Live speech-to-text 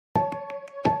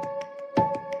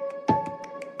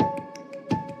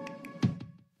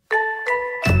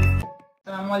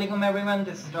Assalamualaikum everyone,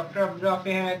 this is Dr. Abdul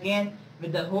here again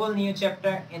with the whole new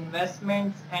chapter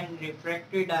Investments and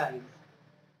Refractory Dies.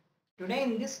 Today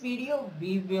in this video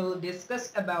we will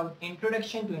discuss about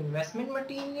introduction to investment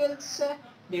materials,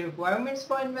 the requirements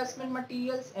for investment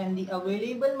materials and the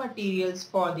available materials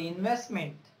for the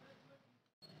investment.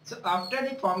 So after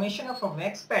the formation of a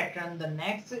wax pattern, the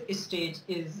next stage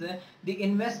is the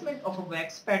investment of a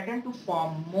wax pattern to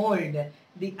form mold.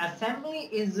 The assembly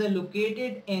is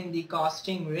located in the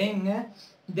casting ring.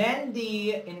 Then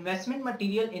the investment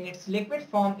material in its liquid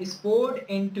form is poured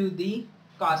into the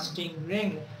casting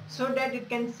ring so that it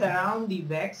can surround the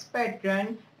wax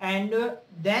pattern, and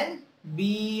then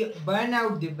we burn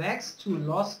out the wax through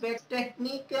lost wax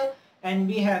technique, and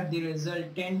we have the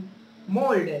resultant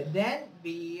mold. Then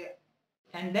we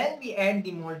add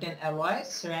the molten alloy,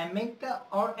 ceramic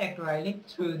or acrylic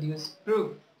through the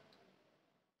sprue.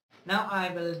 Now I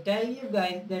will tell you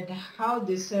guys that how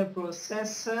this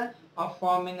process of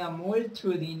forming a mold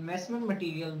through the investment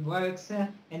material works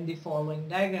in the following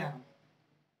diagram.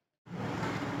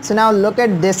 So now look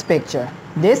at this picture.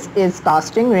 This is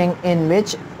casting ring in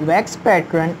which wax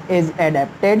pattern is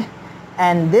adapted,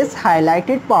 and this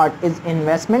highlighted part is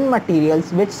investment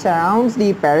materials which surrounds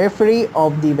the periphery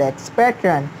of the wax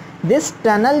pattern. This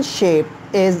tunnel shape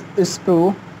is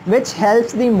sprue which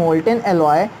helps the molten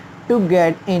alloy to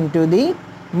get into the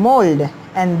mold,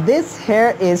 and this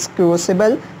here is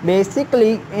crucible.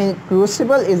 Basically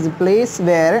crucible is a place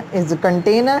where is a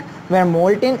container where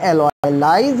molten alloy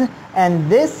lies, and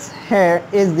this here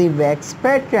is the wax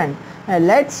pattern.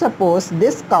 Let's suppose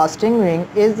this casting ring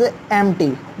is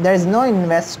empty. There is no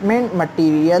investment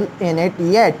material in it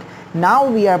yet. Now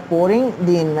we are pouring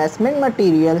the investment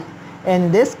material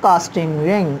in this casting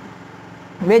ring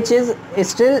which is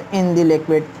still in the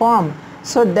liquid form,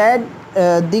 so that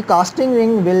the casting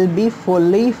ring will be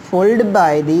fully filled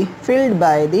by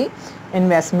the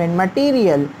investment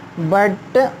material, but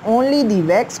only the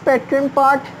wax pattern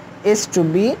part is to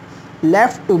be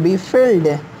left to be filled.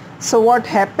 So what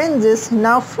happens is,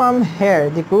 now from here,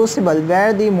 the crucible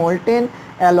where the molten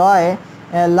alloy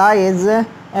lies,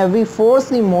 we force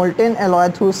the molten alloy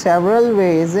through several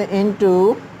ways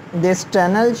into this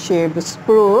tunnel shaped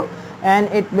sprue, and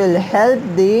it will help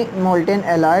the molten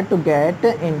alloy to get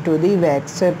into the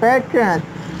wax pattern.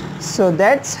 So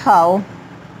that's how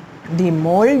the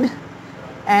mold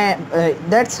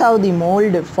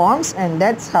forms, and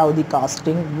that's how the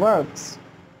casting works.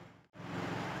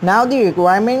 Now the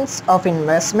requirements of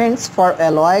investments for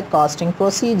alloy casting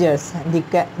procedures.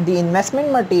 The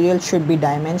investment material should be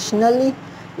dimensionally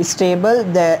stable,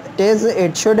 that is,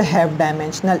 it should have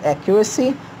dimensional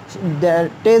accuracy. There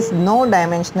is no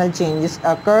dimensional changes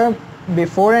occur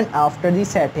before and after the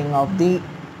setting of the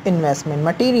investment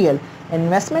material.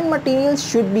 Investment materials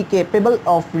should be capable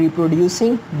of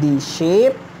reproducing the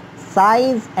shape,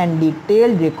 size and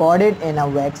detail recorded in a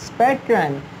wax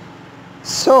pattern.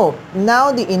 So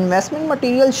now the investment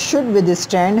material should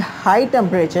withstand high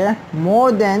temperature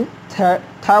more than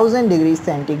 1000 degrees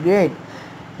centigrade,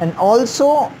 and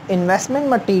also investment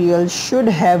material should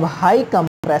have high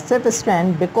compressive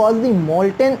strength, because the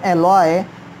molten alloy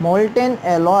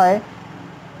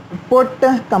put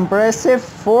compressive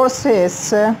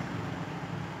forces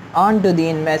onto the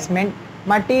investment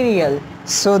material.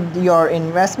 So your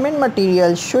investment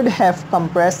material should have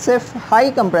high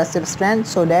compressive strength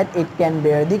so that it can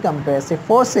bear the compressive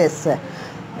forces.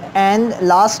 And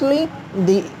lastly,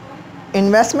 the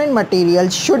investment material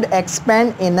should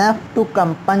expand enough to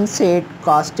compensate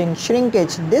casting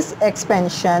shrinkage. This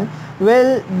expansion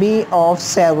will be of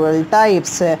several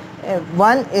types.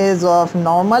 One is of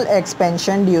normal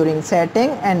expansion during setting,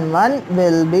 and one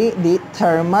will be the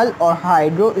thermal or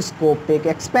hygroscopic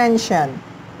expansion.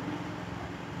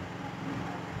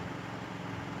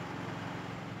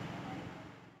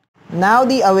 Now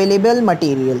the available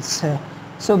materials.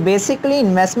 So basically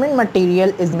investment material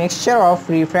is mixture of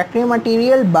refractory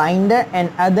material, binder and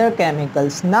other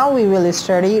chemicals. Now we will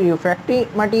study refractory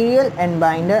material and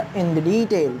binder in the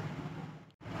detail.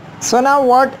 So now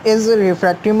what is a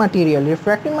refractory material?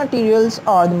 Refractory materials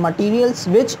are the materials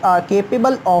which are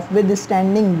capable of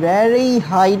withstanding very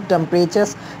high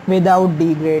temperatures without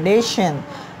degradation.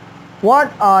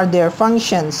 What are their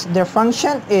functions? Their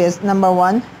function is, number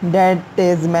one, that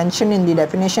is mentioned in the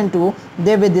definition 2,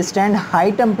 they withstand high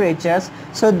temperatures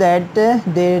so that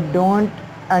they don't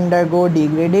undergo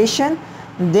degradation.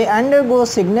 They undergo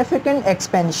significant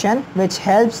expansion which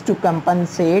helps to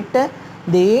compensate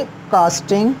the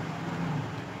casting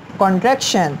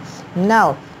contraction.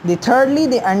 Now thirdly,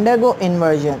 they undergo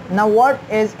inversion. Now what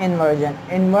is inversion?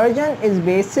 Inversion is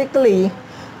basically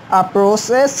a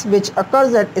process which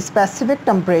occurs at a specific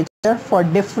temperature for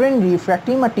different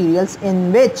refractory materials,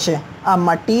 in which a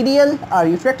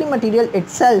refractory material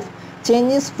itself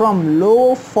changes from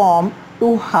low form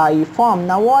to high form.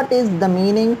 Now what is the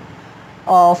meaning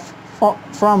of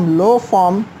from low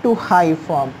form to high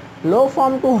form? Low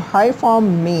form to high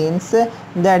form means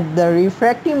that the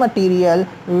refractory material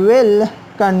will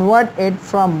convert it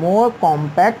from more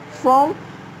compact form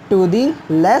to the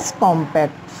less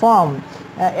compact form,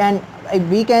 and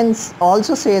we can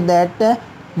also say that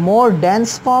more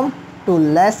dense form to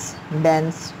less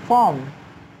dense form.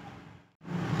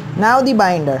 Now the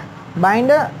binder.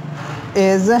 Binder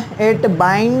is, it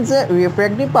binds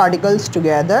refractory particles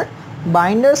together.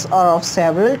 Binders are of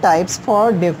several types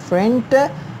for different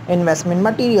investment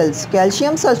materials.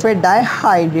 Calcium sulfate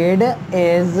dihydrate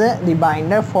is the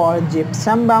binder for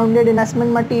gypsum bounded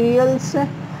investment materials,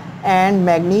 and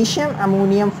magnesium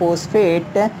ammonium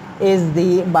phosphate is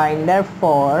the binder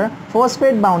for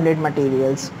phosphate bounded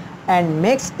materials, and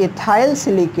mixed ethyl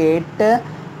silicate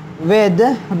with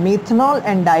methanol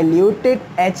and diluted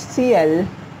HCl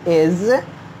is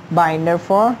binder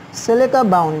for silica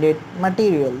bounded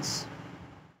materials.